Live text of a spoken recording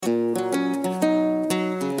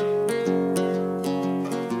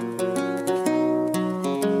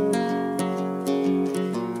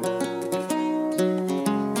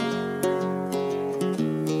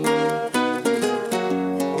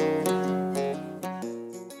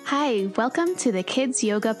Hi, welcome to the Kids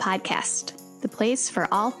Yoga Podcast, the place for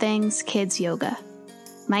all things kids yoga.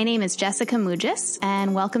 My name is Jessica Mugis,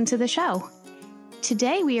 and welcome to the show.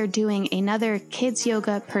 Today we are doing another Kids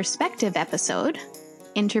Yoga Perspective episode,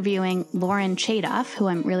 interviewing Lauren Chaitoff, who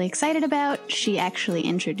I'm really excited about. She actually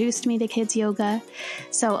introduced me to kids yoga.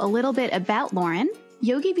 So a little bit about Lauren.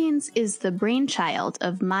 Yogi Beans is the brainchild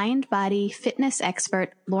of mind-body fitness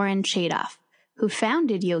expert Lauren Chaitoff, who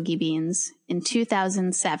founded Yogi Beans in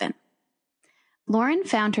 2007. Lauren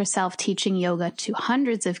found herself teaching yoga to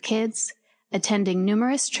hundreds of kids, attending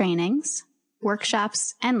numerous trainings,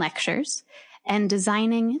 workshops, and lectures, and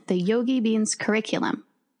designing the Yogi Beans curriculum,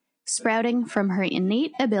 sprouting from her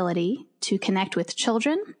innate ability to connect with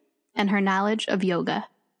children and her knowledge of yoga.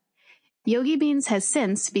 Yogi Beans has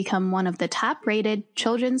since become one of the top-rated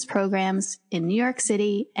children's programs in New York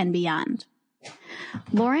City and beyond.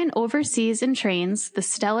 Lauren oversees and trains the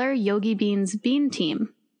stellar Yogi Beans Bean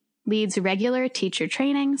Team, leads regular teacher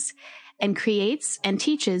trainings, and creates and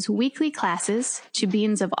teaches weekly classes to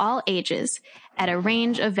beans of all ages at a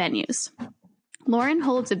range of venues. Lauren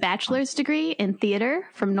holds a bachelor's degree in theater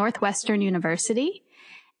from Northwestern University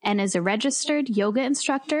and is a registered yoga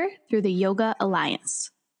instructor through the Yoga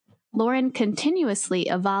Alliance. Lauren continuously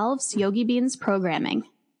evolves Yogi Beans programming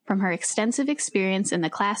from her extensive experience in the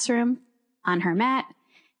classroom, on her mat,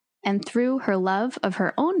 and through her love of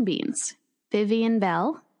her own beans, Vivian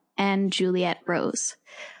Bell and Juliet Rose.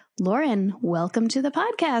 Lauren, welcome to the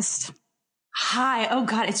podcast. Hi. Oh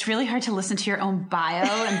God, it's really hard to listen to your own bio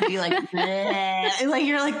and be like, bleh. Like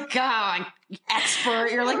you're like, God, expert.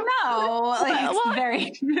 You're like, no, like it's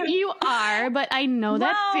very. You are, but I know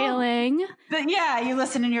that feeling. But yeah, you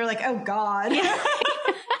listen and you're like, oh God.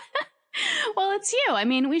 Well, it's you. I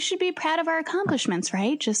mean, we should be proud of our accomplishments,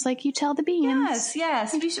 right? Just like you tell the beans.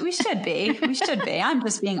 Yes. We should be. We should be. I'm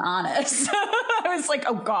just being honest. I was like,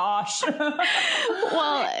 oh gosh.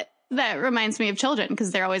 Well, that reminds me of children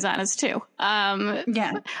because they're always honest too.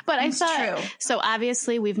 Yeah, but I thought, true. So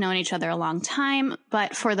obviously we've known each other a long time,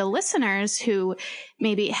 but for the listeners who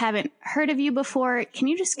maybe haven't heard of you before, can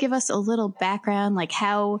you just give us a little background, like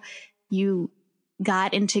how you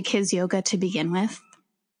got into kids yoga to begin with?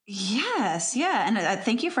 Yes. Yeah. And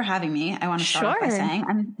thank you for having me. I want to start off by saying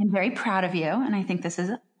I'm very proud of you. And I think this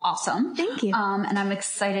is awesome. Thank you. And I'm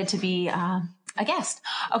excited to be, a guest.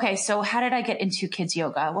 Okay. So how did I get into kids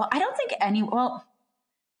yoga? Well, I don't think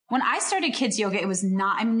when I started kids yoga, it was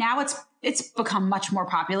not, I mean, now it's become much more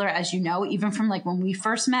popular, as you know, even from like when we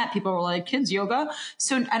first met, people were like kids yoga.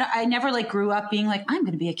 So I never like grew up being like, I'm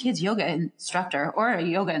going to be a kids yoga instructor or a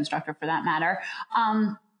yoga instructor for that matter.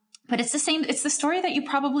 But it's the same. It's the story that you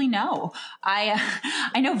probably know. I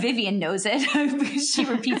know Vivian knows it because she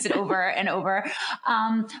repeats it over and over.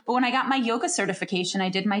 But when I got my yoga certification, I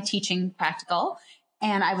did my teaching practical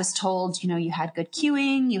and I was told, you had good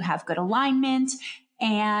cueing, you have good alignment.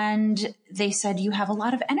 And they said, you have a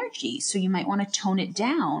lot of energy. So you might want to tone it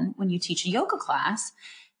down when you teach a yoga class.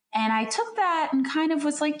 And I took that and kind of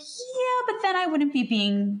was like, yeah, but then I wouldn't be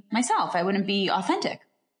being myself. I wouldn't be authentic.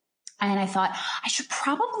 And I thought I should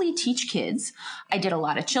probably teach kids. I did a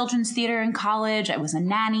lot of children's theater in college. I was a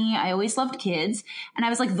nanny. I always loved kids. And I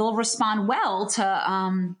was like, they'll respond well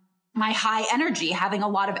to my high energy. Having a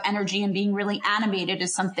lot of energy and being really animated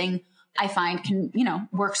is something I find can,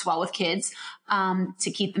 works well with kids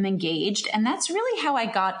to keep them engaged. And that's really how I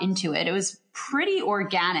got into it. It was pretty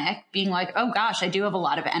organic, being like, oh gosh, I do have a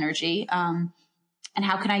lot of energy. And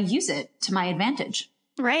how can I use it to my advantage?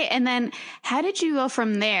 Right. And then how did you go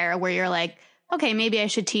from there where you're like, okay, maybe I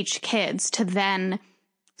should teach kids, to then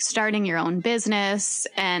starting your own business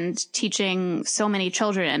and teaching so many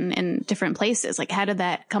children in different places? Like, how did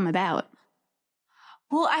that come about?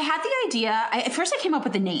 Well, I had the idea. At first I came up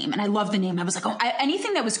with the name and I loved the name. I was like,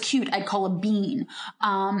 anything that was cute, I'd call a bean.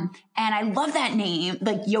 And I love that name,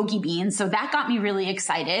 like Yogi Beans. So that got me really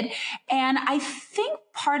excited. And I think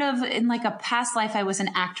part of in like a past life, I was an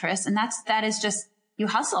actress, and that is just, you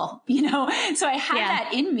hustle, So I had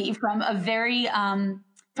that in me from a very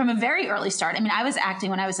early start. I mean, I was acting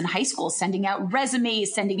when I was in high school, sending out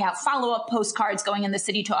resumes, sending out follow-up postcards, going in the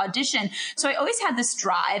city to audition. So I always had this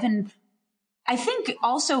drive. And I think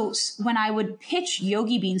also when I would pitch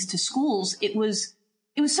Yogi Beans to schools, it was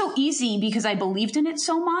so easy because I believed in it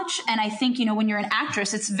so much. And I think, when you're an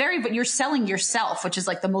actress, but you're selling yourself, which is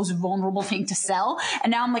like the most vulnerable thing to sell. And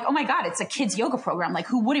now I'm like, oh my God, it's a kids yoga program. Like,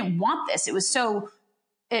 who wouldn't want this? It was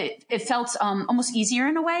it felt almost easier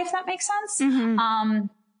in a way, if that makes sense. Mm-hmm.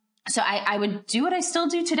 So I would do what I still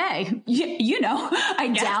do today.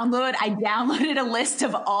 I downloaded a list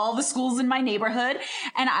of all the schools in my neighborhood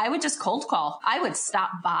and I would just cold call. I would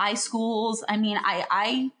stop by schools. I mean,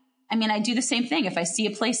 I I mean, I do the same thing. If I see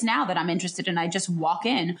a place now that I'm interested in, I just walk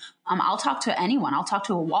in. I'll talk to anyone. I'll talk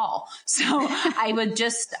to a wall. So that's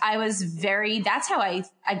how I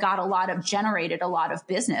generated a lot of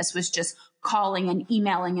business, was just calling and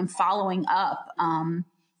emailing and following up. And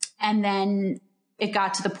then it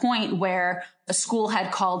got to the point where a school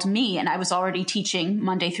had called me, and I was already teaching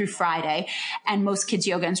Monday through Friday. And most kids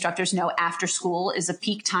yoga instructors know after school is a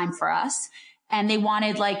peak time for us. And they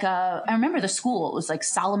wanted I remember the school, it was like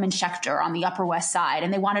Solomon Schechter on the Upper West Side,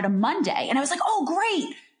 and they wanted a Monday. And I was like, oh,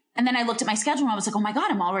 great. And then I looked at my schedule and I was like, oh my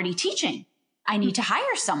God, I'm already teaching. I need to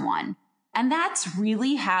hire someone. And that's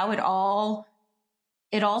really how it all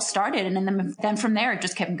started. And then from there, it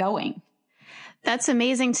just kept going. That's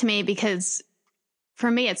amazing to me, because for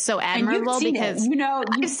me, it's so admirable because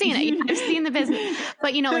I've seen it. I've seen the business,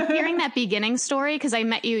 but hearing that beginning story, because I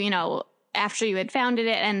met you, after you had founded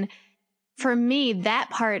it. And for me, that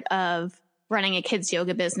part of running a kids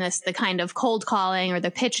yoga business, the kind of cold calling or the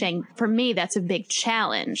pitching, for me, that's a big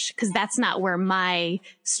challenge, because that's not where my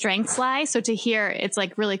strengths lie. So to hear, it's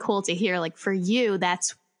like really cool to hear, like, for you,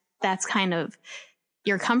 that's kind of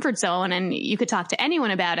your comfort zone, and you could talk to anyone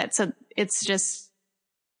about it. So it's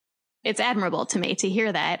admirable to me to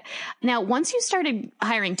hear that. Now, once you started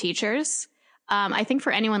hiring teachers, I think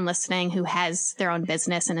for anyone listening who has their own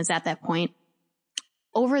business and is at that point,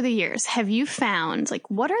 over the years, have you found,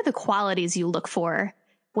 what are the qualities you look for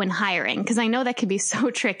when hiring? Because I know that can be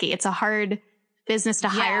so tricky. It's a hard business to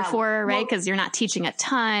hire for, right? Because you're not teaching a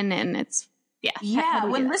ton, and it's,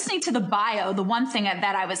 when listening to the bio, the one thing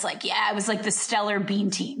that I was like, I was like the stellar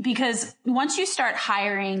bean team, because once you start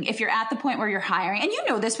hiring, if you're at the point where you're hiring, and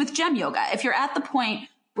this with Gem Yoga, if you're at the point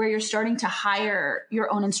where you're starting to hire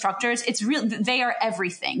your own instructors, they are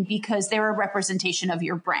everything, because they're a representation of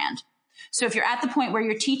your brand. So if you're at the point where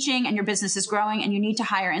you're teaching and your business is growing and you need to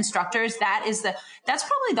hire instructors, that's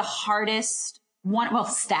probably the hardest one. Well,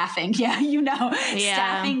 staffing.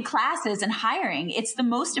 Staffing classes and hiring. It's the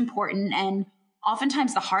most important and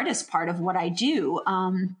oftentimes the hardest part of what I do.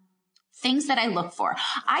 Things that I look for.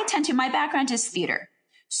 My background is theater.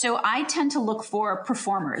 So I tend to look for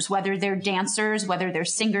performers, whether they're dancers, whether they're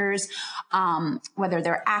singers, whether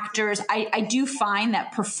they're actors. I do find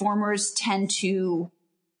that performers tend to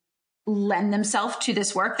lend themselves to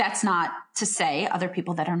this work. That's not to say other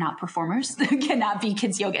people that are not performers cannot be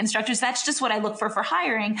kids yoga instructors. That's just what I look for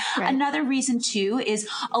hiring. Right. Another reason too is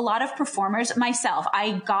a lot of performers. Myself,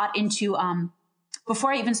 I got into,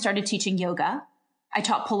 before I even started teaching yoga, I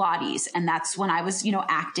taught Pilates, and that's when I was,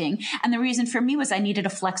 acting. And the reason for me was I needed a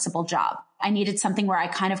flexible job. I needed something where I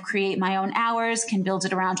kind of create my own hours, can build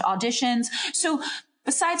it around auditions. So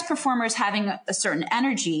besides performers having a certain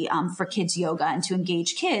energy for kids yoga and to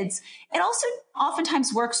engage kids, it also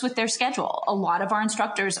oftentimes works with their schedule. A lot of our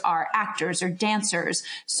instructors are actors or dancers,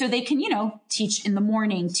 so they can, teach in the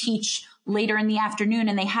morning, teach later in the afternoon,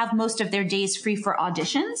 and they have most of their days free for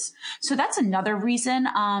auditions. So that's another reason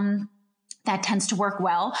that tends to work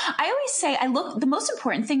well. I always say the most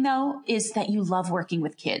important thing though is that you love working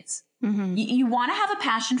with kids. Mm-hmm. You want to have a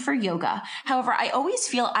passion for yoga. However, I always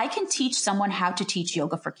feel I can teach someone how to teach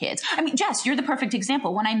yoga for kids. I mean, Jess, you're the perfect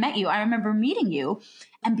example. When I met you, I remember meeting you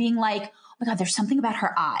and being like, oh my God, there's something about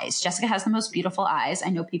her eyes. Jessica has the most beautiful eyes. I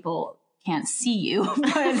know people can't see you,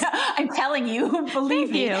 but I'm telling you, believe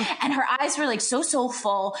me. And her eyes were like so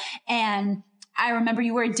soulful. And I remember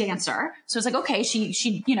you were a dancer. So it's like, okay,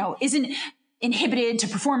 she, isn't inhibited to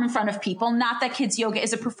perform in front of people. Not that kids yoga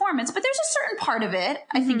is a performance, but there's a certain part of it.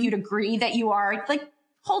 I think you'd agree that you are like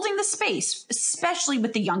holding the space, especially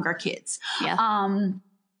with the younger kids. Yeah.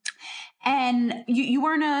 And you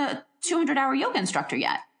weren't a 200-hour yoga instructor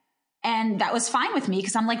yet. And that was fine with me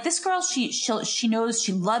because I'm like, this girl, she knows,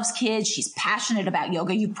 she loves kids. She's passionate about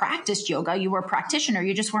yoga. You practiced yoga. You were a practitioner.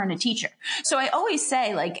 You just weren't a teacher. So I always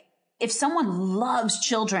say, like, if someone loves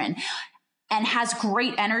children and has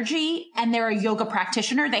great energy and they're a yoga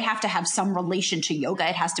practitioner, they have to have some relation to yoga.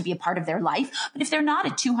 It has to be a part of their life. But if they're not a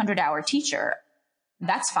 200-hour teacher,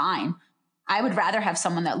 that's fine. I would rather have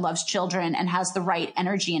someone that loves children and has the right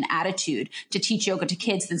energy and attitude to teach yoga to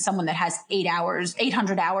kids than someone that has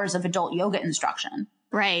 800 hours of adult yoga instruction.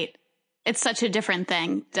 Right. It's such a different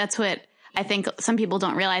thing. That's what I think some people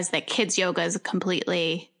don't realize, that kids yoga is a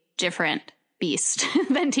completely different beast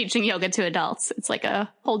than teaching yoga to adults. It's like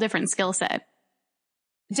a whole different skill set.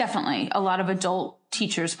 Definitely. A lot of adult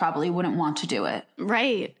teachers probably wouldn't want to do it.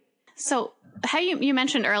 Right. So how you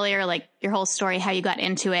mentioned earlier, like your whole story, how you got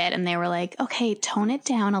into it and they were like, okay, tone it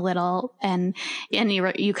down a little. And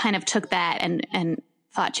you kind of took that and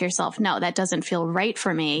thought to yourself, no, that doesn't feel right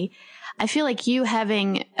for me. I feel like you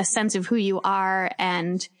having a sense of who you are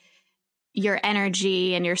and your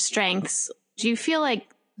energy and your strengths. Do you feel like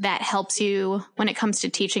that helps you when it comes to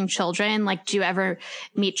teaching children? Like, do you ever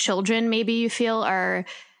meet children maybe you feel, or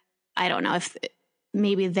I don't know if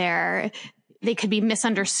maybe they could be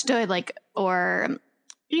misunderstood, like, or,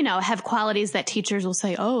 you know, have qualities that teachers will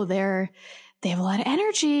say, oh, they have a lot of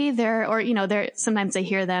energy there, or, you know, sometimes I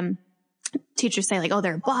hear teachers say like, oh,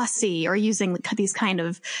 they're bossy, or using these kind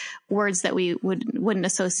of words that we wouldn't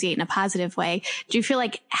associate in a positive way. Do you feel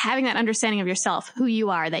like having that understanding of yourself, who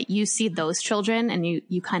you are, that you see those children and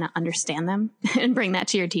you kind of understand them and bring that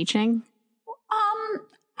to your teaching?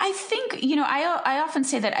 I think, you know, I often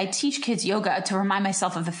say that I teach kids yoga to remind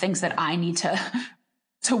myself of the things that I need to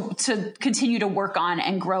continue to work on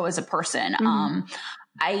and grow as a person.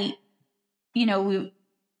 I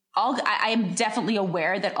am definitely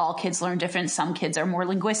aware that all kids learn different. Some kids are more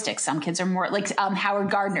linguistic. Some kids are more like Howard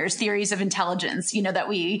Gardner's theories of intelligence, you know, that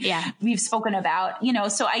we've spoken about, you know.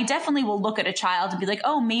 So I definitely will look at a child and be like,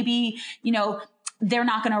 oh, maybe, you know,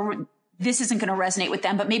 this isn't going to resonate with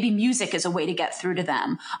them, but maybe music is a way to get through to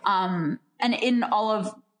them. And in all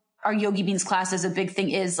of our Yogi Beans classes, a big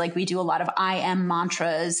thing is like we do a lot of I am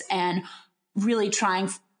mantras and really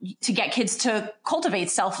trying to get kids to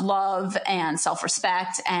cultivate self-love and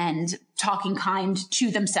self-respect and talking kind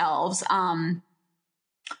to themselves.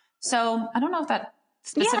 So I don't know if that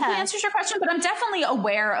specifically answers your question, but I'm definitely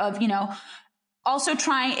aware of, you know, also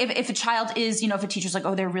trying if a child is, you know, if a teacher's like,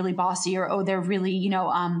 oh, they're really bossy, or, oh, they're really, you know,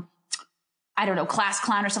 I don't know, class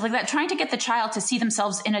clown or stuff like that, trying to get the child to see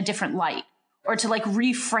themselves in a different light, or to like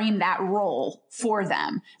reframe that role for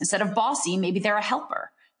them. Instead of bossy, maybe they're a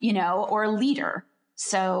helper, you know, or a leader.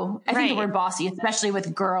 So I think the word bossy, especially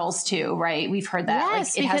with girls too, right? We've heard that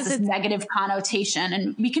like it has this negative connotation,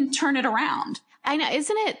 and we can turn it around. I know.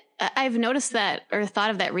 Isn't it? I've noticed that, or thought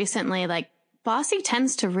of that recently, like bossy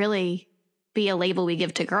tends to really be a label we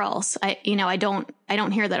give to girls. I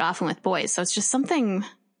don't hear that often with boys. So it's just something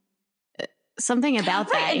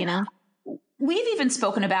about that, you know? We've even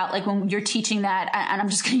spoken about like when you're teaching that, and I'm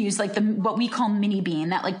just going to use like what we call mini bean,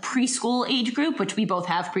 that like preschool age group, which we both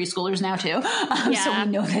have preschoolers now too. So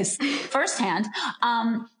we know this firsthand.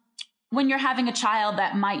 When you're having a child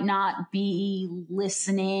that might not be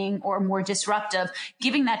listening or more disruptive,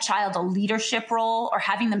 giving that child a leadership role or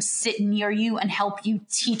having them sit near you and help you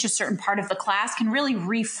teach a certain part of the class can really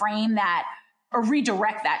reframe that or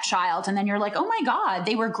redirect that child. And then you're like, oh my God,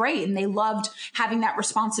 they were great. And they loved having that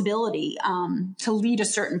responsibility to lead a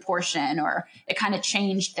certain portion, or it kind of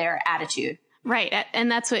changed their attitude. Right.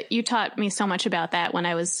 And that's what you taught me so much about that when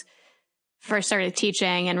I was first started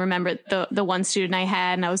teaching, and remember the one student I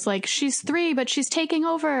had, and I was like, she's 3, but she's taking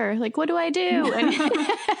over. Like, what do I do? And,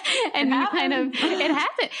 and it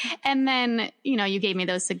happened. And then, you know, you gave me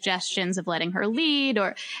those suggestions of letting her lead,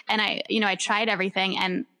 and I tried everything.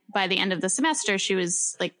 And by the end of the semester, she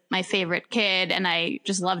was like my favorite kid, and I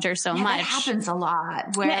just loved her so much. That happens a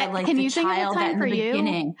lot. Where like can the you think child of a time at for the you?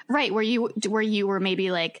 beginning, right? Where you were maybe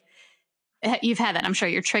like, you've had that. I'm sure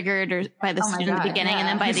you're triggered or by the student at the beginning, and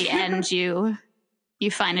then by the end, you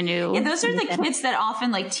find a new. Yeah, those are the kids that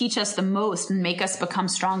often like teach us the most and make us become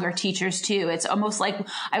stronger teachers too. It's almost like,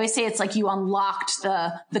 I would say it's like you unlocked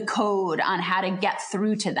the code on how to get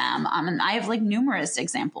through to them. And I have like numerous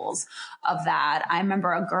examples of that. I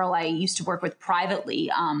remember a girl I used to work with privately.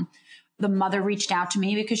 The mother reached out to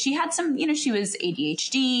me because she had some, you know, she was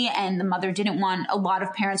ADHD, and the mother didn't want, a lot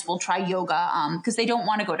of parents will try yoga because they don't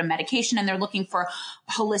want to go to medication, and they're looking for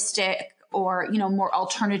holistic or, you know, more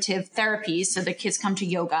alternative therapies. So the kids come to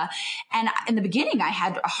yoga. And in the beginning, I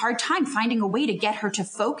had a hard time finding a way to get her to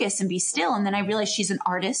focus and be still. And then I realized she's an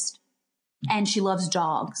artist and she loves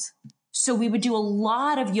dogs. So we would do a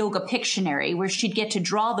lot of yoga Pictionary where she'd get to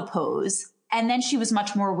draw the pose. And then she was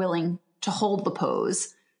much more willing to hold the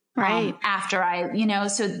pose. Right. After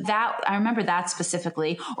so that I remember that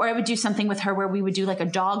specifically. Or I would do something with her where we would do like a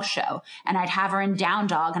dog show, and I'd have her in down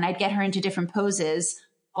dog, and I'd get her into different poses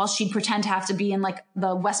while she'd pretend to have to be in like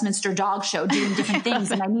the Westminster dog show doing different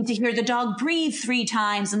things. And I need to hear the dog breathe 3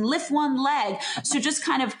 times and lift one leg. So just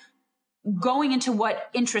kind of going into what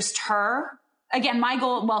interests her. Again, my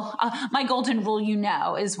golden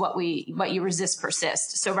rule, is what you resist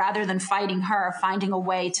persists. So rather than fighting her, finding a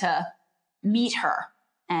way to meet her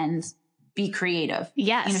and be creative.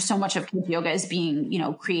 Yes. So much of kids yoga is being,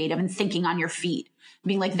 creative and thinking on your feet,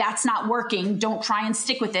 being like, that's not working. Don't try and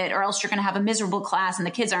stick with it, or else you're going to have a miserable class and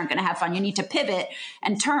the kids aren't going to have fun. You need to pivot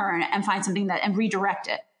and turn and find something and redirect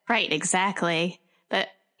it. Right. Exactly.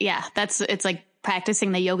 It's like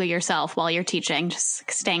practicing the yoga yourself while you're teaching, just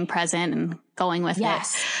staying present and going with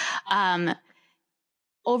it.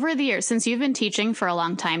 Over the years, since you've been teaching for a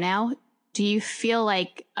long time now, do you feel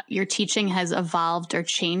like your teaching has evolved or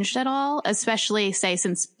changed at all? Especially, say,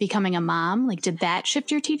 since becoming a mom, like, did that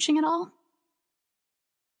shift your teaching at all?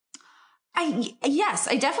 Yes,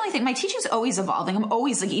 I definitely think my teaching's always evolving. I'm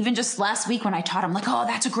always like, even just last week when I taught, I'm like, oh,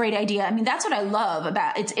 that's a great idea. I mean, that's what I love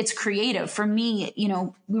about it. It's creative. For me,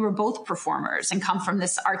 we were both performers and come from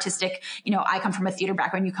this artistic, I come from a theater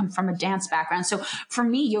background, you come from a dance background. So for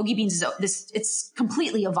me, Yogi Beans is it's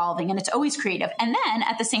completely evolving and it's always creative. And then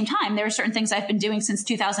at the same time, there are certain things I've been doing since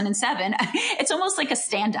 2007. It's almost like a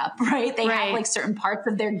stand-up, right? They have like certain parts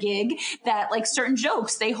of their gig that like certain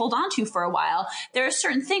jokes they hold on to for a while. There are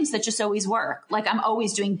certain things that just always work. Like I'm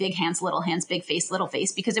always doing big hands, big face, little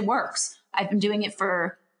face, because it works. I've been doing it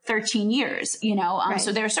for 13 years,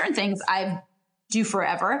 so there are certain things I do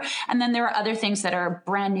forever. And then there are other things that are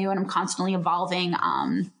brand new and I'm constantly evolving.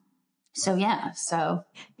 So I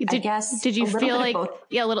guess. Did you feel like, a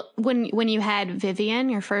little, when you had Vivian,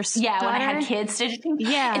 your first daughter? When I had kids,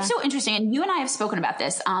 it's so interesting. And you and I have spoken about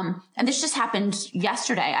this. And this just happened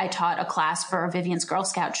yesterday. I taught a class for Vivian's Girl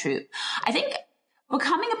Scout troop. I think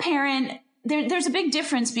becoming a parent, there's a big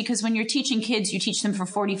difference because when you're teaching kids, you teach them for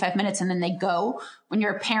 45 minutes and then they go. When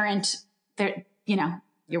you're a parent,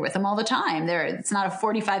 you're with them all the time. It's not a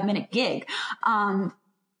 45-minute gig. I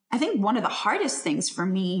think one of the hardest things for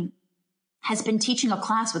me has been teaching a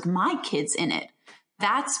class with my kids in it.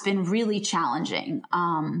 That's been really challenging.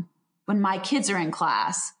 When my kids are in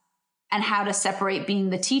class and how to separate being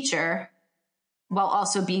the teacher while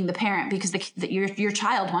also being the parent, because your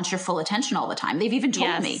child wants your full attention all the time. They've even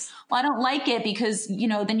told me, well, I don't like it because,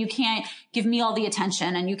 then you can't give me all the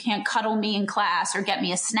attention and you can't cuddle me in class or get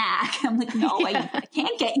me a snack. I'm like, no, I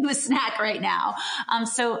can't get you a snack right now.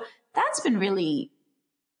 So that's been really,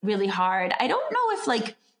 really hard. I don't know if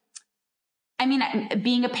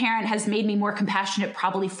being a parent has made me more compassionate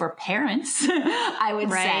probably for parents, I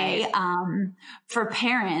would say, for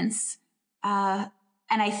parents,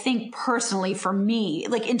 and I think personally for me,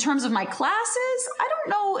 like in terms of my classes, I don't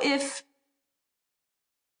know.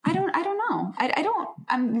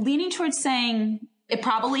 I'm leaning towards saying it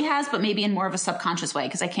probably has, but maybe in more of a subconscious way.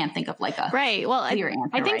 Cause I can't think of like a clear answer.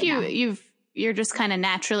 I think you're just kind of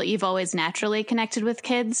you've always naturally connected with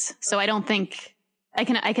kids. So I don't think I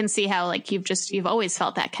can see how like you've always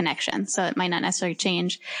felt that connection. So it might not necessarily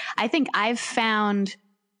change. I think I've found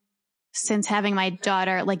since having my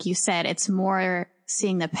daughter, like you said, it's more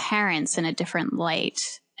seeing the parents in a different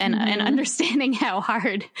light and understanding how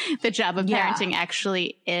hard the job of parenting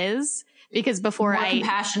actually is. Because before more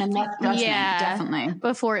compassion and less judgment, definitely.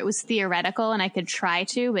 Before it was theoretical and I could try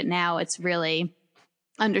to, but now it's really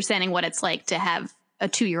understanding what it's like to have a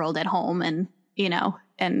 2-year-old at home and,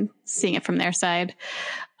 and seeing it from their side.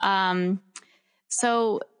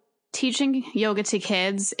 So teaching yoga to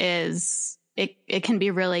kids it can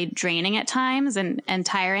be really draining at times and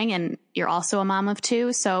tiring. And you're also a mom of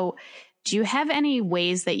 2. So do you have any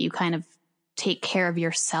ways that you kind of take care of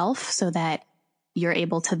yourself so that you're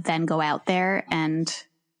able to then go out there and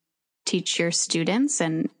teach your students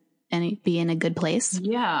and be in a good place?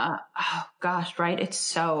 Yeah. Oh gosh. Right. It's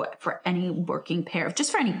so for any working parent,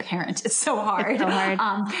 just for any parent, it's so hard. It's so hard.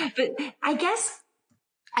 But I guess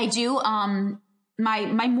I do,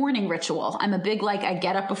 my morning ritual. I'm a big, I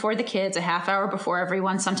get up before the kids, a half hour before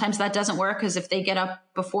everyone. Sometimes that doesn't work because if they get up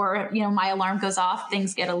before, my alarm goes off,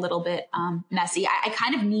 things get a little bit messy. I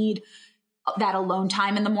kind of need that alone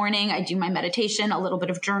time in the morning. I do my meditation, a little bit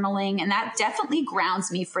of journaling, and that definitely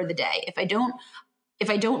grounds me for the day. If I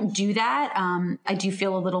don't do that, I do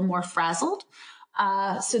feel a little more frazzled.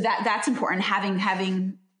 So that's important.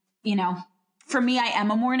 Having, for me, I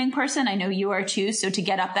am a morning person. I know you are too. So to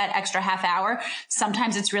get up that extra half hour,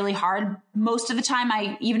 sometimes it's really hard. Most of the time,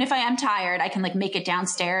 even if I am tired, I can make it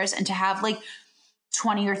downstairs, and to have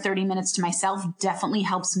 20 or 30 minutes to myself definitely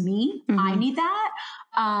helps me. Mm-hmm. I need that.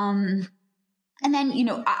 And then,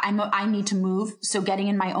 I need to move. So getting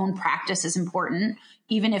in my own practice is important.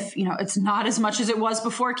 Even if, it's not as much as it was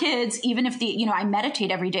before kids, even if I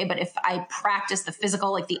meditate every day, but if I practice the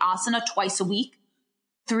physical, the asana twice a week,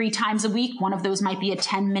 3 times a week, one of those might be a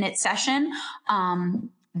 10-minute session.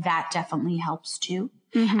 That definitely helps too.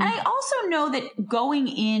 Mm-hmm. And I also know that going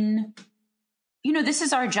in, this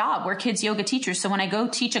is our job. We're kids yoga teachers. So when I go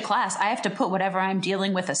teach a class, I have to put whatever I'm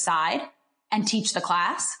dealing with aside and teach the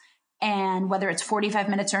class. And whether it's 45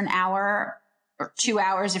 minutes or an hour or 2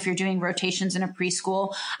 hours, if you're doing rotations in a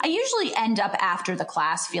preschool, I usually end up after the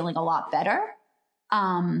class feeling a lot better.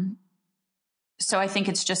 So I think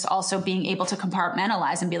it's just also being able to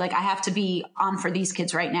compartmentalize and be I have to be on for these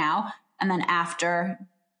kids right now. And then after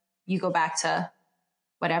you go back to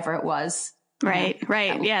whatever it was. Right.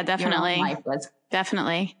 Yeah, definitely.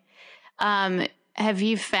 Definitely. Have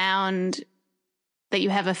you found that you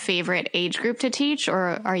have a favorite age group to teach,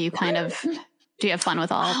 or are you do you have fun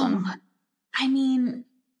with all of them? I mean,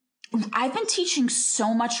 I've been teaching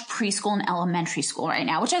so much preschool and elementary school right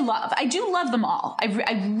now, which I love. I do love them all.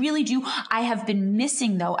 I really do. I have been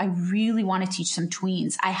missing, though. I really want to teach some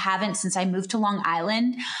tweens. I haven't since I moved to Long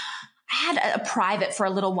Island. I had a private for a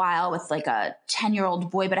little while with like a 10-year-old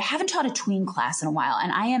boy, but I haven't taught a tween class in a while,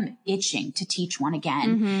 and I am itching to teach one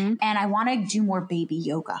again. Mm-hmm. And I want to do more baby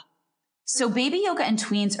yoga. So baby yoga and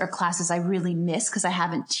tweens are classes I really miss because I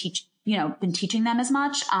haven't been teaching them as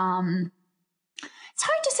much. It's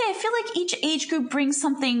hard to say. I feel like each age group brings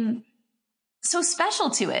something so special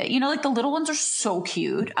to it. Like the little ones are so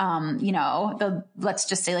cute. Let's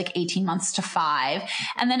just say like 18 months to 5.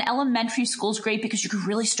 And then elementary school is great because you can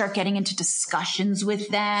really start getting into discussions with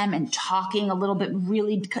them and talking a little bit,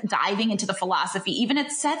 really diving into the philosophy, even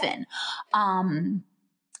at 7.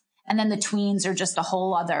 And then the tweens are just a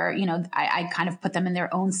whole other, I kind of put them in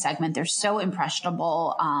their own segment. They're so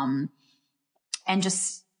impressionable. And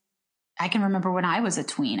just, I can remember when I was a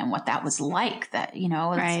tween and what that was like, that, it's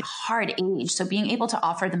a hard age. So being able to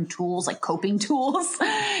offer them tools, like coping tools,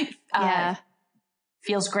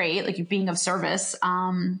 feels great. Like you're being of service.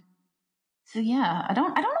 So yeah, I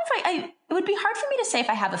don't know if it would be hard for me to say if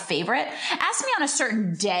I have a favorite. Ask me on a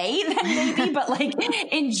certain day, then maybe, but like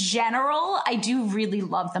in general, I do really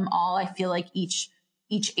love them all. I feel like each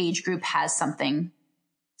age group has something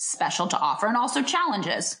special to offer, and also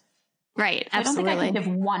challenges. Right. So absolutely. I don't think I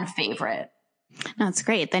can give one favorite. No, that's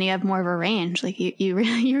great. Then you have more of a range. Like you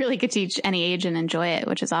really could teach any age and enjoy it,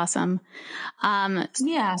 which is awesome.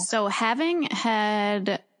 Yeah. So having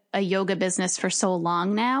had a yoga business for so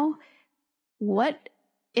long now, what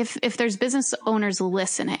if there's business owners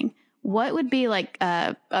listening, what would be like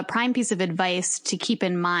a prime piece of advice to keep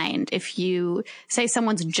in mind if you say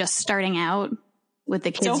someone's just starting out with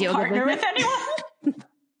the kids Don't yoga partner business? with anyone.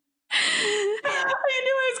 I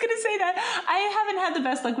knew I was going to say that. I haven't had the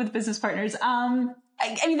best luck with business partners. I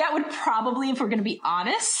mean, that would probably, if we're going to be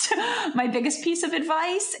honest, my biggest piece of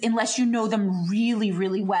advice, unless you know them really,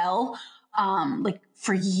 really well, like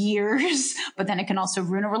for years, but then it can also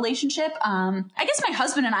ruin a relationship. I guess my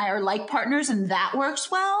husband and I are like partners, and that works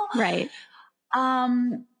well. Right.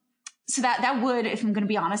 So that would, if I'm going to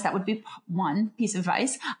be honest, that would be one piece of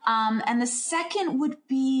advice. And the second would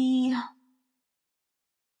be,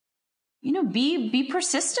 be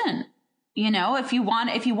persistent. If you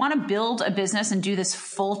want to build a business and do this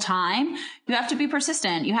full time, you have to be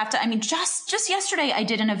persistent. You have to, just yesterday I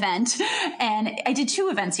did an event, and I did 2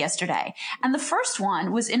 events yesterday. And the first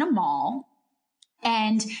one was in a mall,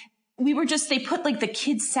 and they put like the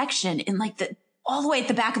kids section in like all the way at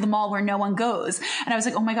the back of the mall where no one goes. And I was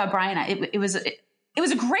like, oh my God, Brian, it was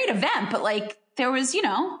a great event, but like there was,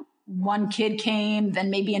 one kid came, then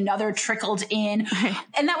maybe another trickled in.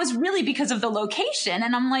 And that was really because of the location.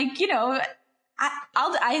 And I'm like,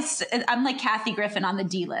 I'm like Kathy Griffin on the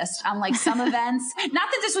D list. I'm like, some events, not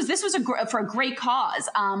that this was for a great cause.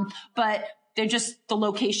 But they're just the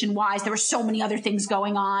location wise, there were so many other things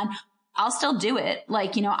going on. I'll still do it.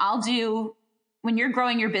 Like, when you're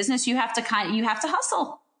growing your business, you have to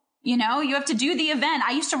hustle, you have to do the event.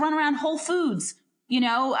 I used to run around Whole Foods.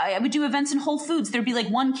 I would do events in Whole Foods. There'd be like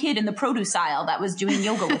one kid in the produce aisle that was doing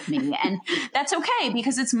yoga with me. And that's okay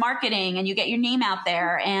because it's marketing and you get your name out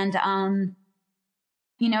there. And,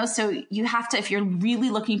 so you have to, if you're really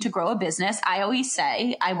looking to grow a business, I always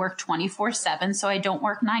say I work 24/7. So I don't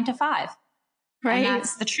work 9 to 5. Right. And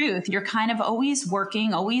that's the truth. You're kind of always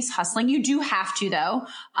working, always hustling. You do have to, though.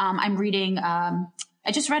 I'm reading,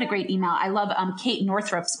 I just read a great email. I love Kate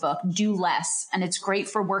Northrup's book, Do Less. And it's great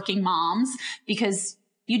for working moms because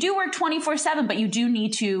you do work 24/7, but you do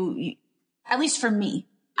need to, at least for me,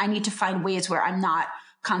 I need to find ways where I'm not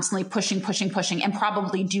constantly pushing and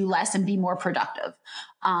probably do less and be more productive.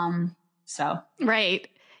 Right.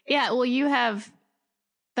 Yeah. Well,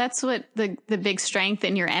 that's what the big strength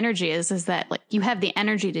in your energy is that like you have the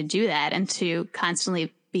energy to do that and to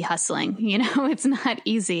constantly be hustling. It's not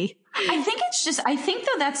easy. I think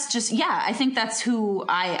that's who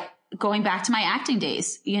going back to my acting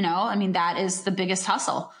days, that is the biggest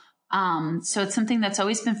hustle. So it's something that's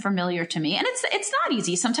always been familiar to me, and it's not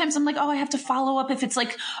easy. Sometimes I'm like, oh, I have to follow up if it's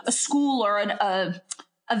like a school or an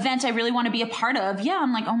event I really want to be a part of. Yeah.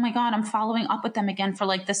 I'm like, oh my God, I'm following up with them again for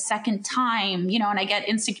like the second time, and I get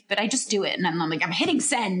insecure, but I just do it. And I'm like, I'm hitting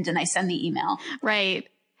send and I send the email. Right.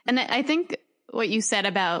 And I think what you said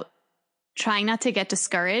about trying not to get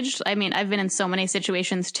discouraged. I've been in so many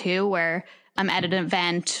situations too, where I'm at an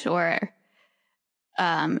event or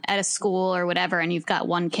at a school or whatever, and you've got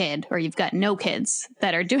one kid or you've got no kids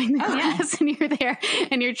that are doing the class and you're there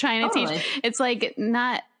and you're trying to teach. It's like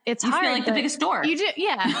it's you hard. Feel like the biggest dork. You do.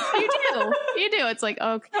 Yeah, you do. You do. It's like,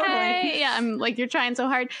 okay. Totally. Yeah. I'm like, you're trying so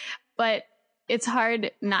hard, but it's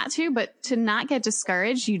hard not to, but to not get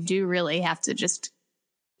discouraged, you do really have to just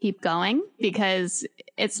keep going, because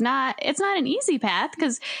it's not an easy path,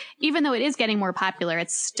 because even though it is getting more popular,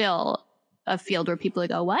 it's still a field where people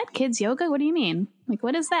go, what? Kids yoga? What do you mean? Like,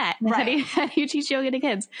 what is that? Right. How do you teach yoga to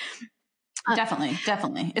kids?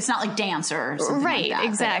 Definitely. It's not like dance or something right, like that.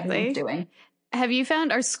 Exactly. Doing. Have you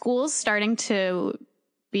found, are schools starting to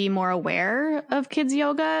be more aware of kids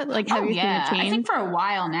yoga? Like, have you seen a change? I think for a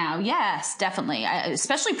while now. Yes, definitely.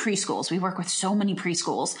 Especially preschools. We work with so many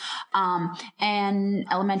preschools, and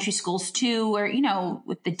elementary schools too, or,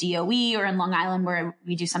 with the DOE or in Long Island, where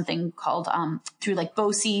we do something called, through like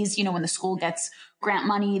BOCES, when the school gets grant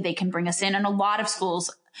money, they can bring us in. And a lot of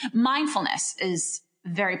schools, mindfulness is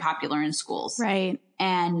very popular in schools. Right.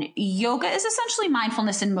 And yoga is essentially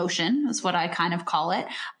mindfulness in motion, is what I kind of call it.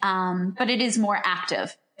 But it is more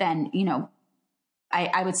active than,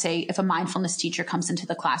 I would say if a mindfulness teacher comes into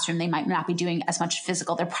the classroom, they might not be doing as much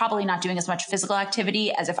physical. They're probably not doing as much physical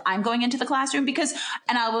activity as if I'm going into the classroom, because,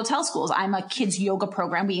 and I will tell schools, I'm a kids yoga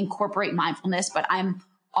program. We incorporate mindfulness, but I'm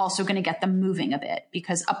also going to get them moving a bit,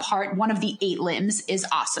 because one of the 8 limbs is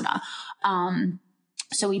asana.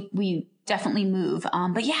 So we definitely move.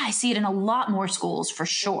 But yeah, I see it in a lot more schools for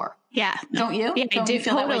sure. Yeah. Don't you? Yeah, Don't I do. You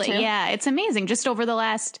feel totally. That way too? Yeah. It's amazing. Just over the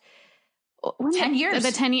last 10 years.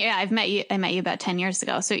 The 10 years. Yeah, I met you about 10 years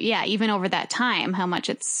ago. So yeah, even over that time, how much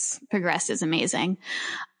it's progressed is amazing.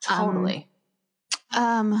 Totally.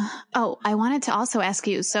 I wanted to also ask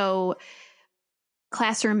you, so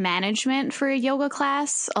classroom management for a yoga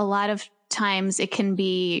class, a lot of times it can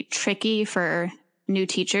be tricky for new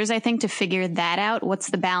teachers, I think, to figure that out. What's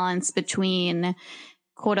the balance between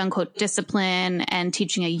quote unquote discipline and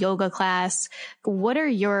teaching a yoga class? What's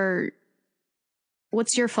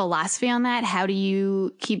your philosophy on that? How do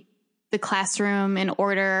you keep the classroom in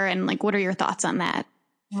order? And like, what are your thoughts on that?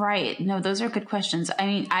 Right. No, those are good questions. I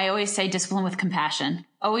mean, I always say discipline with compassion.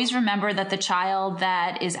 Always remember that the child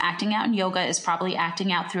that is acting out in yoga is probably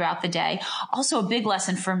acting out throughout the day. Also, a big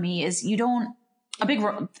lesson for me is a big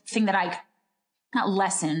thing that not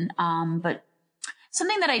lesson, but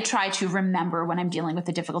something that I try to remember when I'm dealing with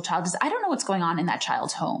a difficult child is I don't know what's going on in that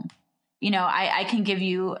child's home. I can give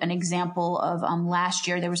you an example of last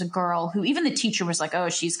year, there was a girl who even the teacher was like, oh,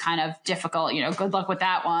 she's kind of difficult, good luck with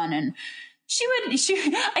that one. And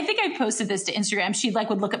I think I posted this to Instagram. She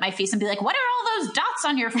would look at my face and be like, what are all those dots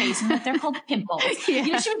on your face? And they're called pimples. Yeah.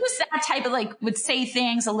 She was just that type of would say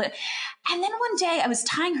things a little. And then one day I was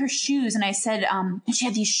tying her shoes and I said, and she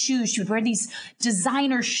had these shoes. She would wear these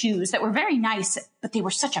designer shoes that were very nice, but they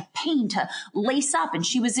were such a pain to lace up. And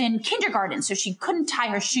she was in kindergarten, so she couldn't tie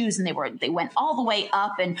her shoes and they went all the way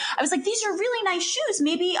up. And I was like, these are really nice shoes.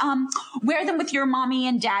 Maybe, wear them with your mommy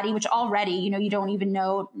and daddy, which already, you don't even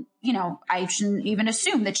know, I shouldn't even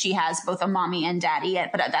assume that she has both a mommy and daddy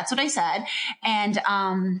yet, but that's what I said. And,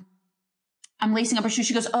 I'm lacing up her shoe.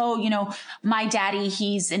 She goes, oh, my daddy,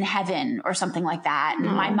 he's in heaven or something like that. And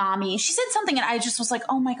my mommy, she said something and I just was like,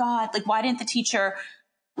 oh my God, why didn't the teacher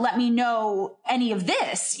let me know any of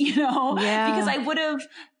this, Yeah. Because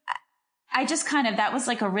that was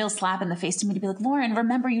like a real slap in the face to me to be like, Lauren,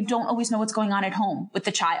 remember, you don't always know what's going on at home with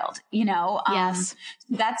the child, Yes.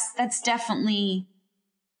 That's definitely,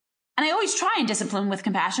 and I always try and discipline with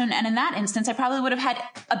compassion. And in that instance, I probably would have had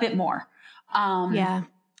a bit more,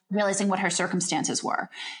 realizing what her circumstances were.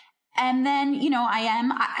 And then,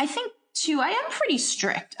 I think too, I am pretty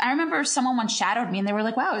strict. I remember someone once shadowed me and they were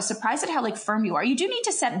like, wow, I was surprised at how firm you are. You do need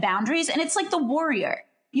to set boundaries. And it's like the warrior.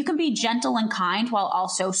 You can be gentle and kind while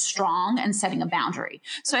also strong and setting a boundary.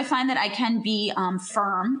 So I find that I can be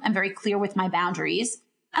firm and very clear with my boundaries.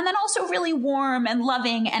 And then also really warm and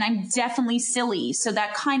loving. And I'm definitely silly. So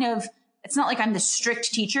that it's not like I'm the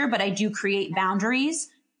strict teacher, but I do create boundaries.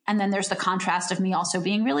 And then there's the contrast of me also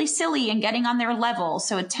being really silly and getting on their level.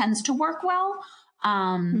 So it tends to work well.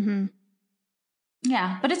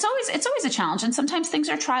 Yeah, but it's always a challenge. And sometimes things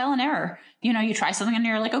are trial and error. You try something and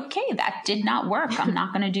you're like, okay, that did not work. I'm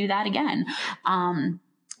not going to do that again.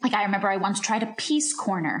 I remember I once tried a peace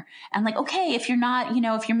corner and okay, if you're not,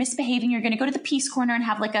 if you're misbehaving, you're going to go to the peace corner and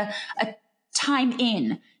have a time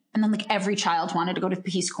in. And then every child wanted to go to the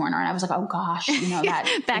peace corner. And I was like, oh gosh,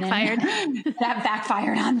 that backfired. That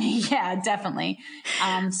backfired on me. Yeah, definitely.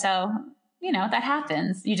 So, that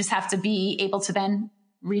happens. You just have to be able to then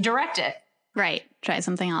redirect it. Right. Try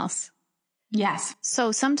something else. Yes.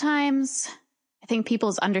 So sometimes I think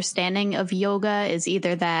people's understanding of yoga is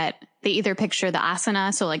either that they either picture the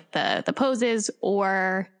asana, so like the poses,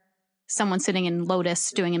 or someone sitting in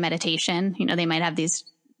lotus doing a meditation. You know, they might have these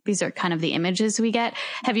are kind of the images we get.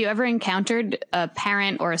 Have you ever encountered a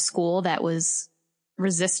parent or a school that was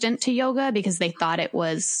resistant to yoga because they thought it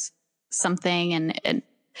was something and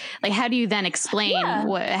like, how do you then explain how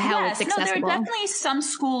it's accessible? No, there are definitely some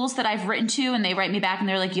schools that I've written to and they write me back and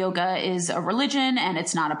they're like, yoga is a religion and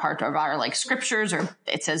it's not a part of our like scriptures, or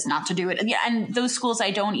it says not to do it. Yeah. And those schools,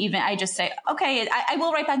 I just say, okay, I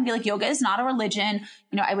will write back and be like, yoga is not a religion.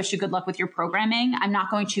 You know, I wish you good luck with your programming. I'm not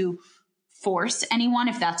going to force anyone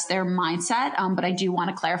if that's their mindset. But I do want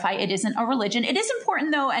to clarify it isn't a religion. It is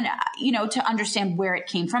important though. And, to understand where it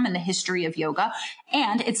came from and the history of yoga,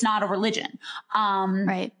 and it's not a religion.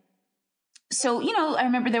 Right. So, I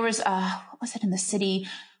remember there was, what was it in the city?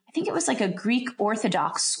 I think it was like a Greek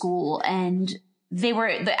Orthodox school, and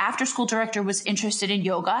the after school director was interested in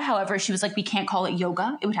yoga. However, she was like, we can't call it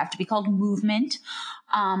yoga. It would have to be called movement.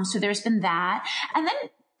 So there's been that. And then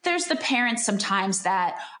there's the parents sometimes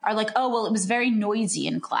that are like, oh, well, it was very noisy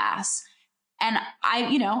in class. And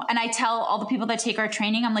I tell all the people that take our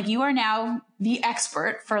training, I'm like, you are now the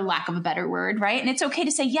expert, for lack of a better word, right? And it's okay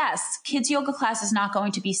to say, yes, kids yoga class is not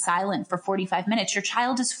going to be silent for 45 minutes. Your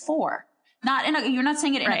child is 4. You're not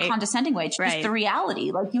saying it in a condescending way. It's just the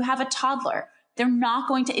reality. Like, you have a toddler. They're not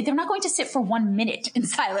going to sit for 1 minute in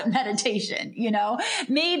silent meditation.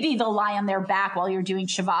 Maybe they'll lie on their back while you're doing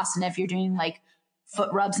shavasana, if you're doing like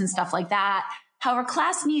foot rubs and stuff like that. However,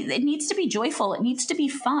 class needs to be joyful. It needs to be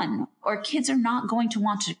fun, or kids are not going to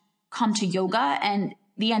want to come to yoga. And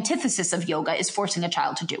the antithesis of yoga is forcing a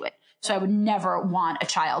child to do it. So I would never want a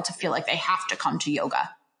child to feel like they have to come to yoga.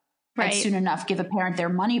 Right. I'd soon enough give a parent their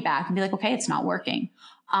money back and be like, okay, it's not working.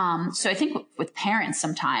 So I think with parents,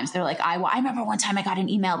 sometimes they're like, I remember one time I got an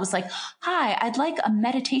email. It was like, hi, I'd like a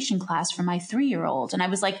meditation class for my 3-year-old. And I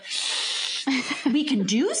was like, we can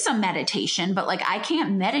do some meditation, but like, I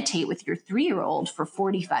can't meditate with your 3-year-old for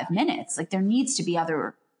 45 minutes. Like, there needs to be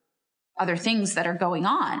other things that are going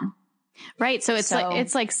on. Right. So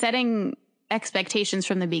it's like setting expectations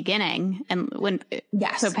from the beginning. And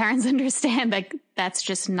so parents understand like that's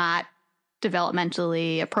just not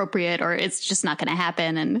developmentally appropriate, or it's just not going to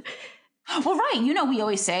happen. And well, right. We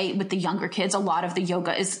always say with the younger kids, a lot of the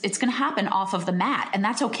yoga it's going to happen off of the mat, and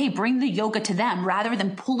that's okay. Bring the yoga to them rather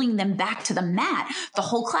than pulling them back to the mat. The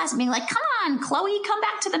whole class being like, come on, Chloe, come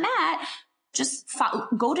back to the mat. Just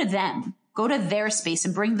go to them, go to their space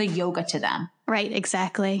and bring the yoga to them. Right.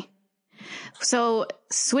 Exactly. So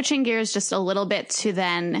switching gears just a little bit to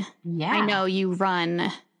then, I know you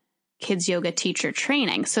run kids yoga teacher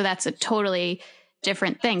training. So that's a totally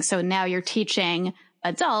different thing. So now you're teaching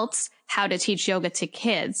adults how to teach yoga to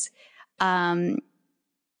kids. So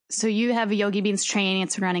you have a Yogi Beans training.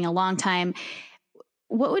 It's been running a long time.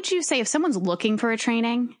 What would you say if someone's looking for a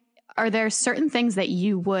training? Are there certain things that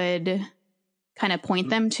you would kind of point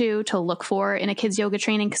them to look for in a kids yoga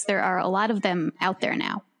training? Because there are a lot of them out there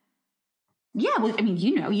now. Yeah, well, I mean,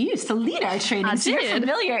 you used to lead our training, so you're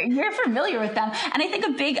familiar with them. And I think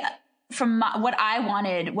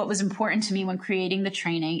what was important to me when creating the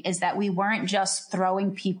training is that we weren't just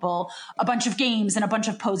throwing people a bunch of games and a bunch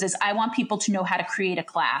of poses. I want people to know how to create a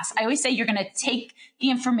class. I always say you're going to take the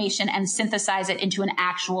information and synthesize it into an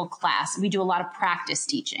actual class. We do a lot of practice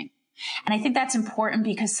teaching. And I think that's important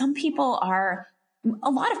because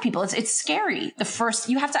a lot of people, it's scary.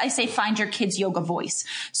 I say, find your kid's yoga voice.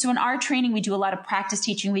 So in our training, we do a lot of practice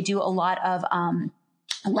teaching. We do a lot of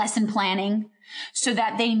lesson planning so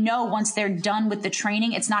that they know once they're done with the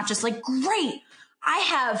training, it's not just like, great, I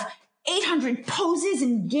have 800 poses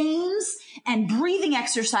and games and breathing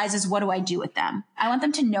exercises. What do I do with them? I want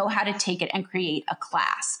them to know how to take it and create a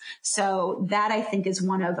class. So that I think is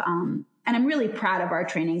one of, and I'm really proud of our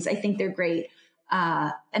trainings. I think they're great.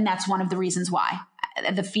 And that's one of the reasons why.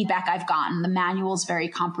 The feedback I've gotten, the manual is very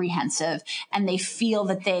comprehensive, and they feel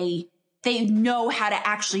that they know how to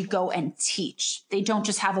actually go and teach. They don't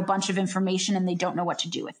just have a bunch of information and they don't know what to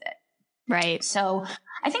do with it. Right. So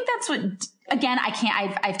I think that's what, again,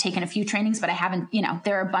 I've taken a few trainings, but I haven't,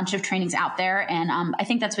 there are a bunch of trainings out there. And I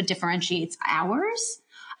think that's what differentiates ours.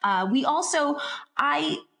 Ours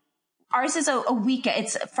is a week.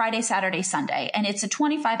 It's Friday, Saturday, Sunday, and it's a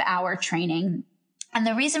 25-hour training. And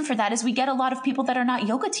the reason for that is we get a lot of people that are not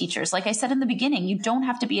yoga teachers. Like I said in the beginning, you don't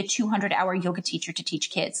have to be a 200-hour yoga teacher to teach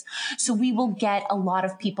kids. So we will get a lot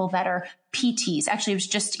of people that are PTs. Actually, I was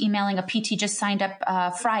just emailing a PT just signed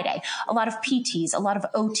up Friday. A lot of PTs, a lot of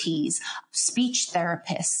OTs, speech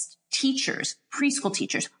therapists, teachers, preschool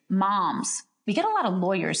teachers, moms, We get a lot of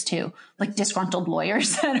lawyers too, like disgruntled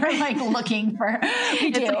lawyers that are like looking for,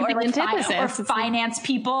 or finance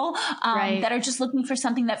people that are just looking for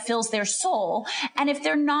something that fills their soul. And if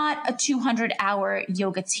they're not a 200-hour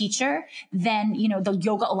yoga teacher, then, the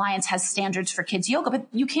Yoga Alliance has standards for kids yoga, but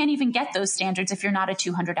you can't even get those standards if you're not a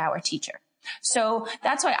 200-hour teacher. So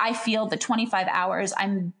that's why I feel the 25 hours,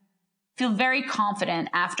 feel very confident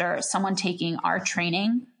after someone taking our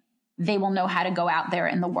training, they will know how to go out there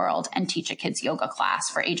in the world and teach a kids yoga class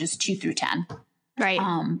for ages 2 through 10. Right.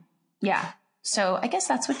 Yeah. So I guess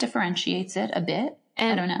that's what differentiates it a bit.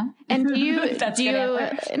 I don't know. And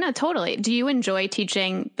no, totally. Do you enjoy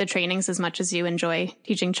teaching the trainings as much as you enjoy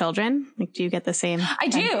teaching children? Like, do you get the same? I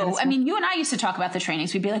do. I mean, you and I used to talk about the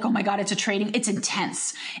trainings. We'd be like, oh my God, it's a training. It's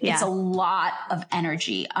intense. Yeah. It's a lot of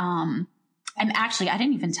energy. And actually, I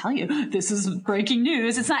didn't even tell you, this is breaking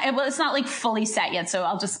news. It's not like fully set yet. So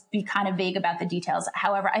I'll just be kind of vague about the details.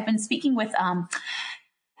 However, I've been speaking with,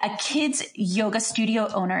 a kids yoga studio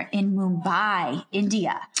owner in Mumbai,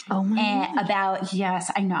 India. Oh my God. Yes,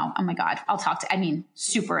 I know. Oh my God.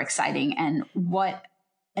 Super exciting. And what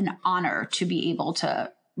an honor to be able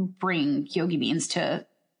to bring Yogi Beans to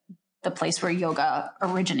the place where yoga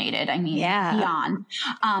originated. Beyond.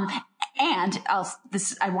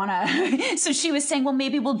 So she was saying, well,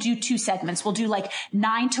 maybe we'll do 2 segments. We'll do like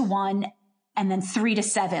 9 to 1 and then 3 to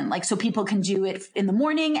 7, like, so people can do it in the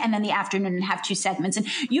morning and then the afternoon and have 2 segments. And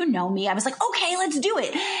me, I was like, okay, let's do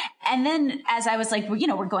it. And then as I was like,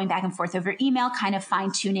 we're going back and forth over email, kind of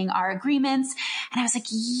fine tuning our agreements. And I was like,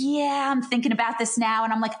 yeah, I'm thinking about this now.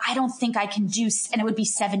 And I'm like, I don't think I can do, and it would be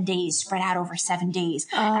 7 days spread out over 7 days.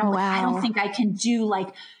 Oh, and I'm like, I don't think I can do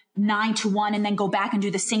like 9 to 1 and then go back and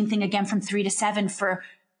do the same thing again from 3 to 7 for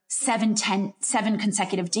 7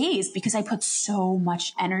 consecutive days, because I put so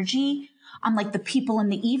much energy on like the people in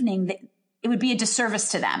the evening that it would be a disservice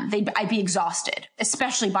to them. I'd be exhausted,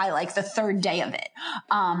 especially by like the 3rd day of it.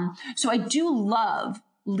 So I do love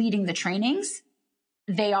leading the trainings.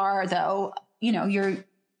 They are, though,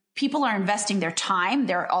 people are investing their time.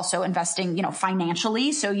 They're also investing,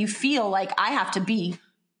 financially. So you feel like I have to be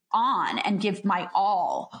on and give my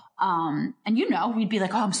all. And we'd be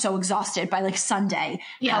like, oh, I'm so exhausted by like Sunday.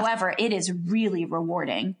 Yes. However, it is really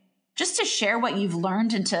rewarding just to share what you've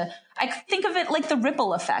learned I think of it like the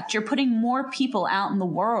ripple effect. You're putting more people out in the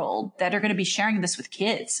world that are going to be sharing this with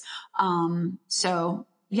kids. So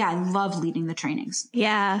yeah, I love leading the trainings.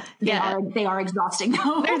 Yeah. They are exhausting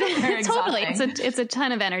though. They're totally. It's a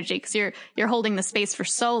ton of energy because you're holding the space for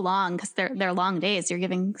so long, because they're long days. You're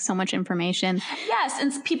giving so much information. Yes.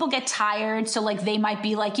 And people get tired. So like they might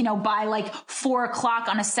be like, by like 4:00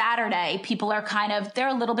 on a Saturday, people are they're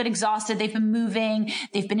a little bit exhausted. They've been moving,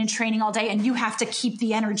 they've been in training all day, and you have to keep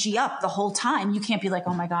the energy up the whole time. You can't be like,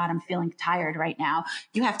 oh my God, I'm feeling tired right now.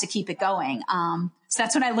 You have to keep it going. So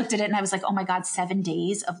that's when I looked at it and I was like, oh my God, 7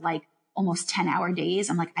 days of like almost 10-hour days.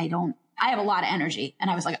 I'm like, I have a lot of energy. And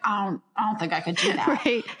I was like, I don't think I could do that.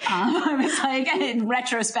 Right. I was like, in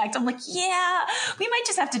retrospect, I'm like, yeah, we might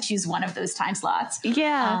just have to choose one of those time slots.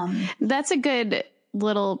 Yeah. That's a good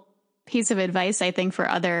little piece of advice, I think, for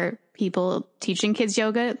other people teaching kids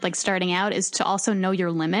yoga, like starting out, is to also know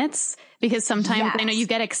your limits, because sometimes I know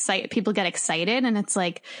people get excited and it's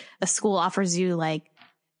like a school offers you like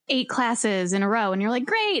 8 classes in a row and you're like,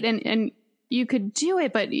 great. And you could do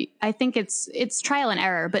it, but I think it's trial and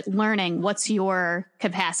error, but learning what's your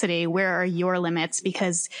capacity, where are your limits,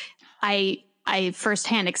 because I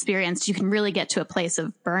firsthand experienced you can really get to a place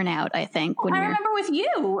of burnout, I think. I remember with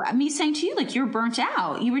you, me saying to you, like, you're burnt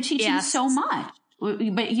out. You were teaching so much, but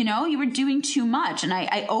you were doing too much. And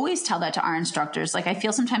I always tell that to our instructors. Like, I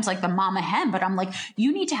feel sometimes like the mama hen, but I'm like,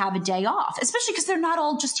 you need to have a day off, especially because they're not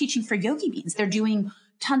all just teaching for Yogi Beans. They're doing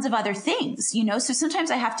tons of other things, so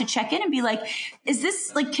sometimes I have to check in and be like, is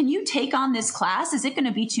this like, can you take on this class? Is it going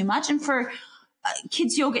to be too much? And for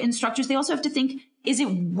kids yoga instructors, they also have to think, is it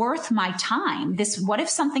worth my time? What if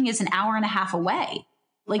something is an hour and a half away?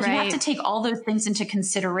 Like, right. You have to take all those things into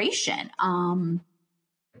consideration.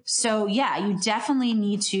 So yeah, you definitely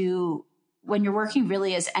need to, when you're working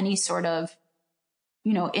really as any sort of,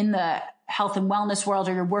 in the health and wellness world,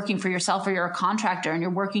 or you're working for yourself, or you're a contractor and you're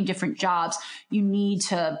working different jobs, you need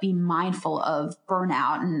to be mindful of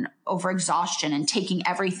burnout and overexhaustion and taking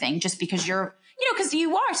everything just because because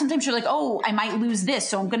sometimes you're like, oh, I might lose this,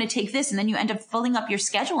 so I'm going to take this. And then you end up filling up your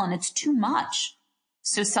schedule and it's too much.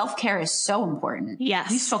 So self-care is so important. Yes.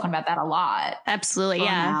 We've spoken about that a lot. Absolutely.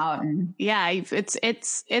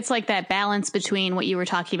 It's like that balance between what you were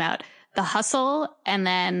talking about, the hustle, and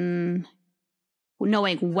then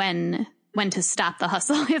knowing when when to stop the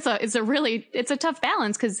hustle. It's a tough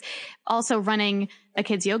balance, because also running a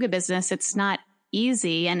kids yoga business, it's not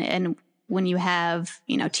easy. And when you have,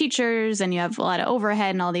 teachers and you have a lot of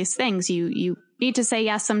overhead and all these things, you need to say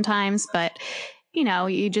yes sometimes, but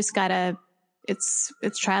you just gotta, it's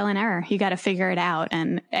trial and error. You got to figure it out.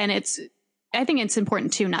 And I think it's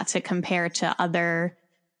important too, not to compare to other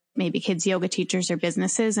maybe kids yoga teachers or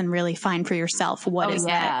businesses, and really find for yourself what's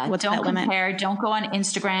that limit. Don't compare. Don't go on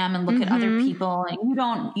Instagram and look at other people. And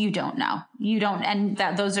you don't know. And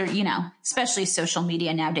those are, especially social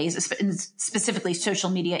media nowadays, specifically social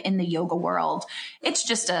media in the yoga world. It's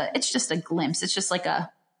just a glimpse. It's just like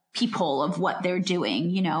a peephole of what they're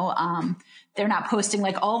doing, they're not posting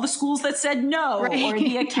like all the schools that said no, right, or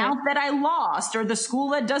the account that I lost, or the school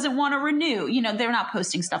that doesn't want to renew. They're not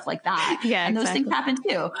posting stuff like that. Yeah, and those things happen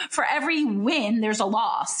too. For every win, there's a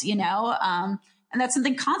loss, and that's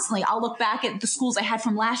something constantly. I'll look back at the schools I had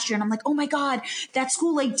from last year and I'm like, oh my God, that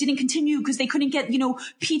school didn't continue because they couldn't get,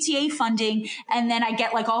 PTA funding. And then I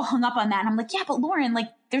get all hung up on that. And I'm like, yeah, but Lauren,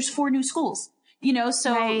 there's 4 new schools,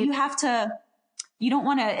 so right. You don't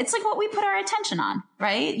want to, it's like what we put our attention on,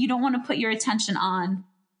 right? You don't want to put your attention on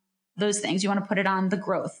those things. You want to put it on the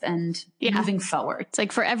growth and moving forward. It's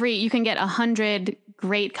like you can get 100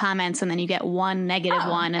 great comments and then you get one negative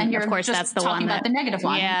one. And of course that's the one about the negative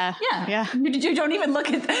one. Yeah. You don't even look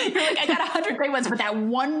at, you're like, I got 100 great ones, but that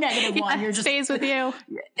one negative one, you're just stays with you.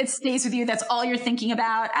 It stays with you. That's all you're thinking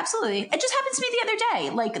about. Absolutely. It just happened to me the other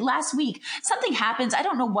day, last week, something happens. I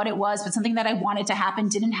don't know what it was, but something that I wanted to happen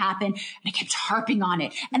didn't happen. And I kept harping on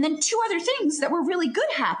it. And then 2 other things that were really good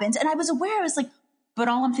happened. And I was aware, I was like, but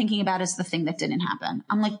all I'm thinking about is the thing that didn't happen.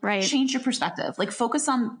 I'm like, right. Change your perspective. Focus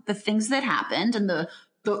on the things that happened and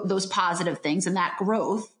those positive things and that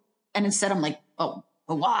growth. And instead I'm like, oh,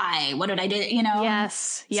 why? What did I do?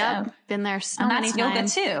 Yes. Yep. So, been there so many times.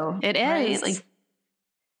 That's yoga too. It is. Right?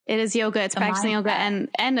 It is yoga. It's practicing yoga. And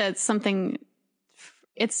it's something,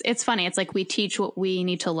 it's funny. It's like we teach what we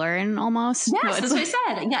need to learn almost. Yes, that's what I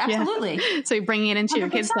said. Yeah, absolutely. Yeah. So you're bringing it into 100%. Your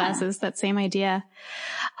kids' classes. That same idea.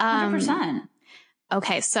 100%.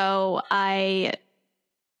 Okay. So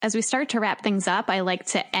as we start to wrap things up, I like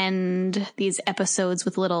to end these episodes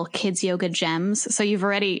with little kids yoga gems. So you've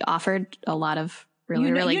already offered a lot of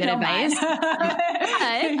really good advice.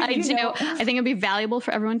 I do. I think it'd be valuable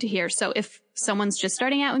for everyone to hear. So if someone's just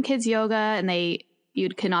starting out in kids yoga and you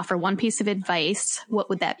can offer one piece of advice, what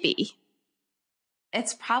would that be?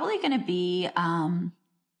 It's probably going to be,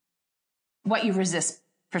 what you resist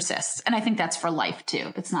persists. And I think that's for life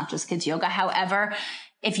too. It's not just kids yoga. However,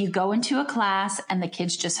 if you go into a class and the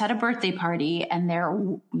kids just had a birthday party and they're,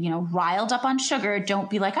 riled up on sugar, don't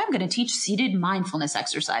be like, I'm going to teach seated mindfulness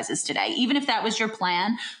exercises today. Even if that was your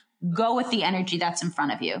plan, go with the energy that's in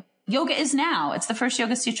front of you. Yoga is now. It's the first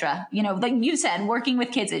Yoga Sutra. Like you said, working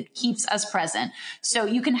with kids, it keeps us present. So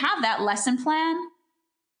you can have that lesson plan,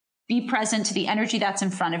 be present to the energy that's in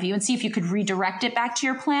front of you and see if you could redirect it back to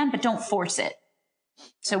your plan, but don't force it.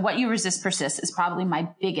 So what you resist persists is probably my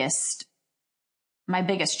biggest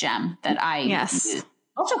gem that I use.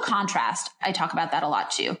 Also contrast. I talk about that a lot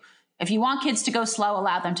too. If you want kids to go slow,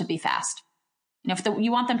 allow them to be fast. If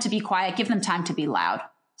you want them to be quiet, give them time to be loud.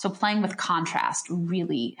 So playing with contrast,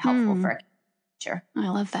 really helpful for a teacher. I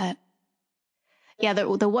love that. Yeah.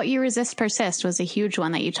 The what you resist persist was a huge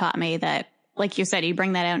one that you taught me, that, like you said, you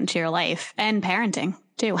bring that out into your life and parenting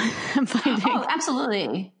too. I'm finding. Oh,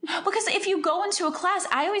 absolutely. Because if you go into a class,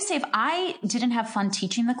 I always say if I didn't have fun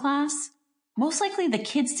teaching the class, most likely the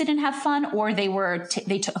kids didn't have fun, or they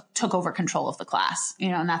took over control of the class,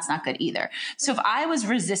 and that's not good either. So if I was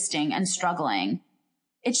resisting and struggling,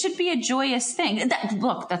 it should be a joyous thing.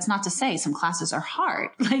 That's not to say some classes are hard.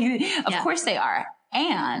 Of course they are.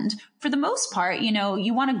 And for the most part,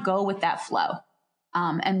 you want to go with that flow.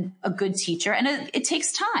 And a good teacher. And it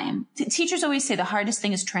takes time. Teachers always say the hardest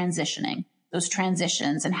thing is transitioning, those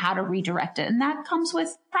transitions and how to redirect it. And that comes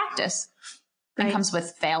with practice. It comes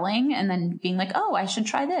with failing and then being like, oh, I should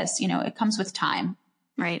try this. It comes with time.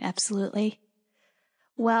 Right. Absolutely.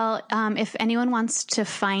 Well, if anyone wants to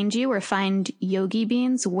find you or find Yogi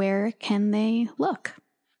Beans, where can they look?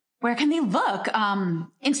 Where can they look?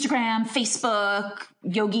 Instagram, Facebook,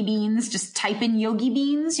 Yogi Beans. Just type in Yogi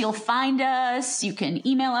Beans. You'll find us. You can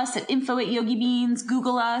email us at info@yogibeans.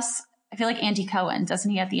 Google us. I feel like Andy Cohen,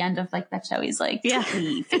 doesn't he, at the end of that show? He's like,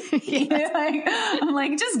 I'm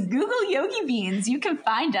like, just Google Yogi Beans. You can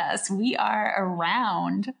find us. We are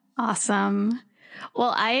around. Awesome.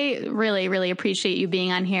 Well, I really, really appreciate you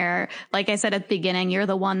being on here. Like I said at the beginning, you're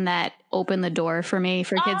the one that opened the door for me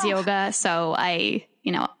for kids yoga. So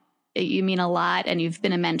you mean a lot, and you've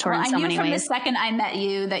been a mentor in so many ways. I knew from the second I met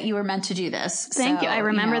you that you were meant to do this. Thank you. I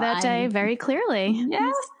remember that day very clearly.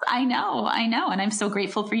 Yes, I know. And I'm so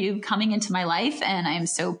grateful for you coming into my life, and I'm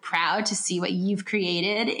so proud to see what you've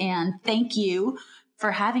created. And thank you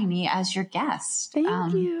for having me as your guest.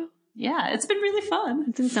 Thank you. Yeah, it's been really fun.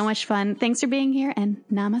 It's been so much fun. Thanks for being here, and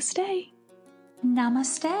namaste.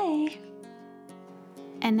 Namaste.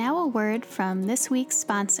 And now a word from this week's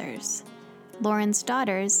sponsors, Lauren's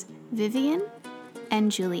daughters, Vivian and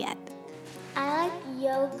Juliet. I like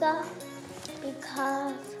yoga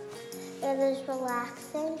because it is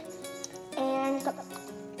relaxing, and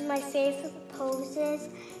my favorite poses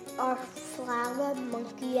are flower,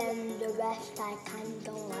 monkey, and the rest I kind of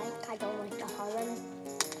don't like. I don't like the hard one.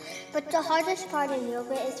 But the hardest part in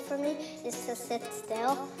yoga is for me is to sit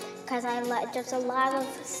still, because there's a lot of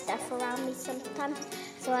stuff around me sometimes,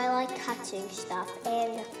 so I like touching stuff,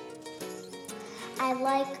 and I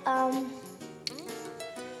like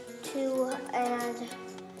and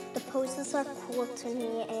the poses are cool to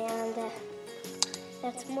me, and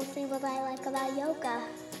that's mostly what I like about yoga.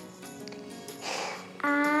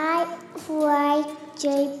 I like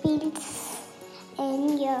jelly beans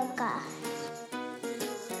in yoga.